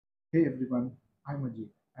Hey everyone, I'm Ajit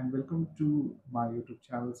and welcome to my YouTube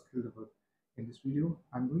channel Skilldouble. In this video,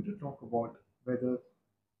 I'm going to talk about whether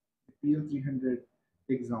the PL300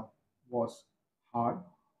 exam was hard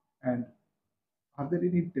and are there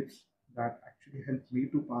any tips that actually helped me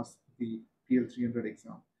to pass the PL300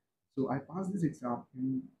 exam. So I passed this exam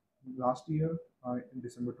in last year in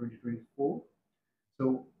December 2024.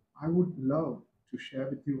 So I would love to share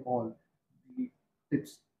with you all the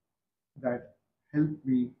tips that helped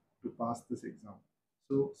me to pass this exam.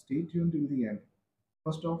 So stay tuned till the end.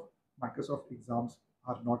 First off, Microsoft exams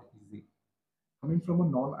are not easy. Coming from a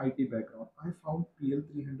non-IT background, I found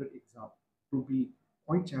PL300 exam to be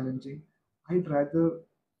quite challenging. I'd rather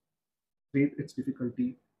rate its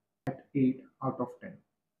difficulty at 8 out of 10.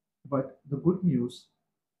 But the good news,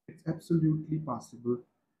 it's absolutely possible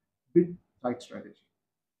with right strategy.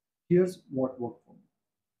 Here's what worked for me.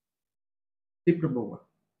 Tip number one,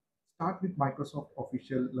 start with Microsoft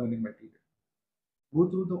official learning material. Go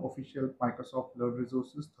through the official Microsoft Learn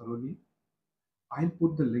resources thoroughly. I'll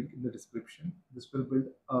put the link in the description. This will build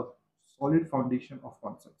a solid foundation of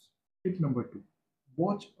concepts. Tip number two,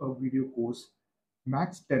 watch a video course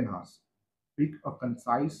max 10 hours. Pick a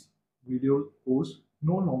concise video course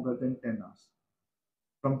no longer than 10 hours.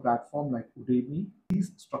 From platforms like Udemy,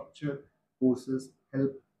 these structured courses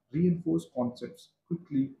help reinforce concepts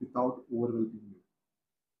quickly without overwhelming you.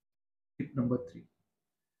 Tip number three,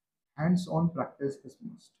 hands-on practice is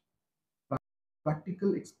must.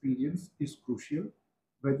 Practical experience is crucial,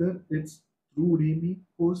 whether it's through Udemy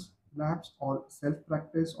course labs or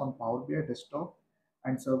self-practice on Power BI desktop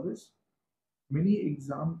and service. Many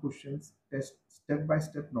exam questions test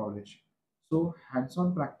step-by-step knowledge, so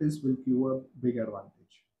hands-on practice will give a big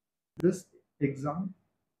advantage. This exam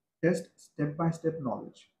test step-by-step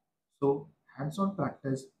knowledge, so hands-on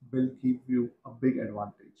practice will give you a big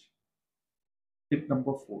advantage. Tip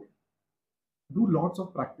number four, do lots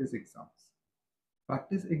of practice exams.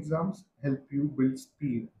 Practice exams help you build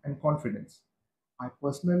speed and confidence. I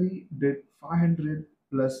personally did 500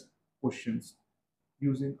 plus questions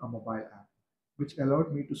using a mobile app, which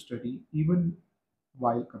allowed me to study even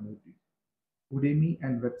while commuting. Udemy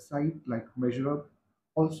and website like MeasureUp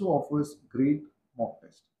also offers great mock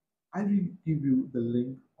test. I will give you the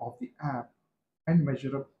link of the app and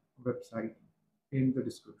MeasureUp website in the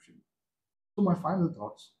description. So my final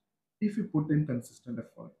thoughts, if you put in consistent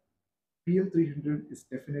effort, PL300 is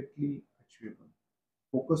definitely achievable.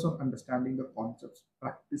 Focus on understanding the concepts,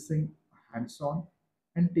 practicing hands-on,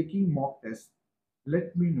 and taking mock tests.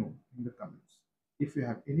 Let me know in the comments if you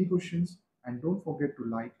have any questions, and don't forget to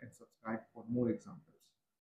like and subscribe for more examples.